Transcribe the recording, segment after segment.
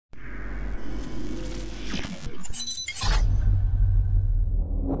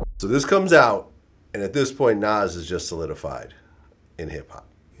So this comes out, and at this point, Nas is just solidified in hip hop.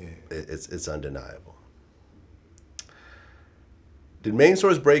 Yeah. It's undeniable. Did Main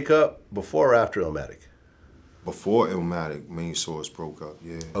Source break up before or after Illmatic? Before Illmatic, Main Source broke up,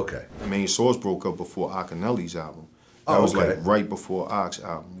 yeah. Okay. Main Source broke up before Akinelli's album. That Oh, was okay. like right before Ock's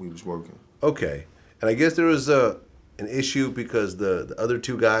album we was working. Okay. And I guess there was an issue because the other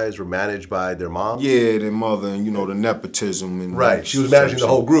two guys were managed by their mom? Yeah, their mother and, you know, the nepotism. And Right. She was managing the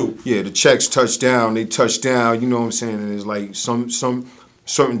whole group. Yeah, the checks touched down, they touched down, you know what I'm saying? And it's like some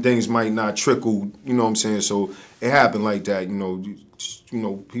certain things might not trickle, you know what I'm saying? So it happened like that, you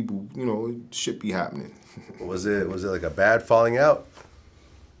know, people, you know, shit be happening. Was it like a bad falling out?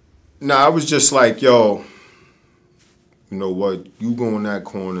 Nah, I was just like, yo, you know what, you go in that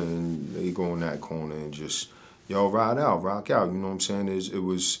corner and they go in that corner and just, yo, ride out, rock out, you know what I'm saying? It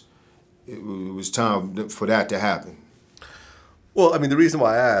was time for that to happen. Well, I mean, the reason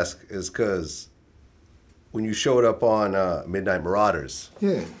why I ask is because when you showed up on Midnight Marauders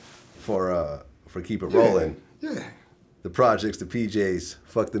Yeah. for Keep It Rollin', Yeah. the projects, the PJs,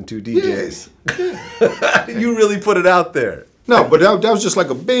 fuck them two DJs. Yeah. You really put it out there. No, but that was just like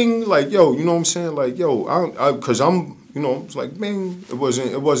a bing, like, yo, you know what I'm saying? Like, yo, cause I'm, you know, it's like bing. It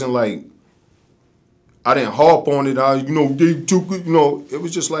wasn't like I didn't harp on it. You know, they took it, you know, it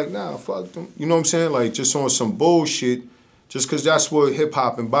was just like, nah, fuck them. You know what I'm saying? Like, just on some bullshit, just cause that's what hip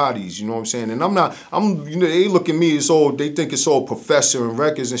hop embodies, you know what I'm saying? And you know, they look at me as all, they think it's all Professor and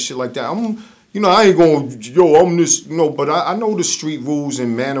records and shit like that. You know, I ain't going, yo, I'm this, you know, but I know the street rules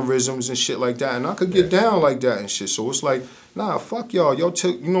and mannerisms and shit like that, and I could get down like that and shit. So it's like, nah, fuck y'all. Y'all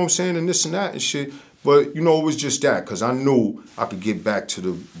take, you know what I'm saying, and this and that and shit. But, you know, it was just that, because I knew I could get back to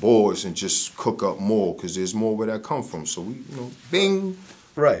the boards and just cook up more, because there's more where that come from. So we, you know, bing.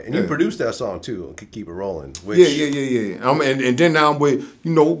 Right, and you produced that song too, Keep It Rollin'. Which... Yeah. And then now I'm with,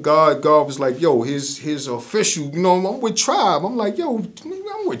 you know, God was like, yo, his official, you know, I'm with Tribe. I'm like, yo,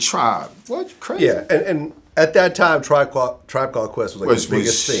 I'm with Tribe. What, you crazy? Yeah, and at that time, Tribe Called Quest was like the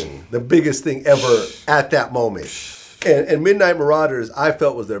biggest thing. The biggest thing ever at that moment. And Midnight Marauders, I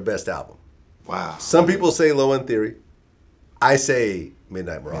felt was their best album. Wow. Some people say Low End Theory. I say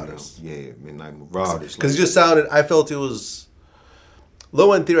Midnight Marauders. Yeah, Midnight Marauders. Because it just sounded, I felt it was...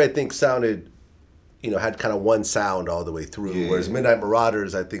 Low End Theory, I think, sounded, you know, had kind of one sound all the way through. Yeah. Whereas Midnight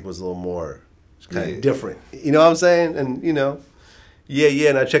Marauders, I think, was a little more kind of different. You know what I'm saying? And, you know,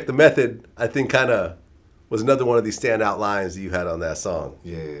 and I checked the method, I think kind of was another one of these standout lines that you had on that song.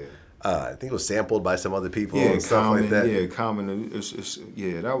 Yeah. I think it was sampled by some other people and stuff like that. Yeah, Common.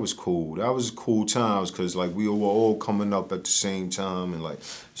 Yeah, that was cool. That was cool times because, like, we were all coming up at the same time and, like,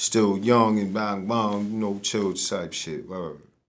 still young and bang, bang, you know, chill type shit. Word.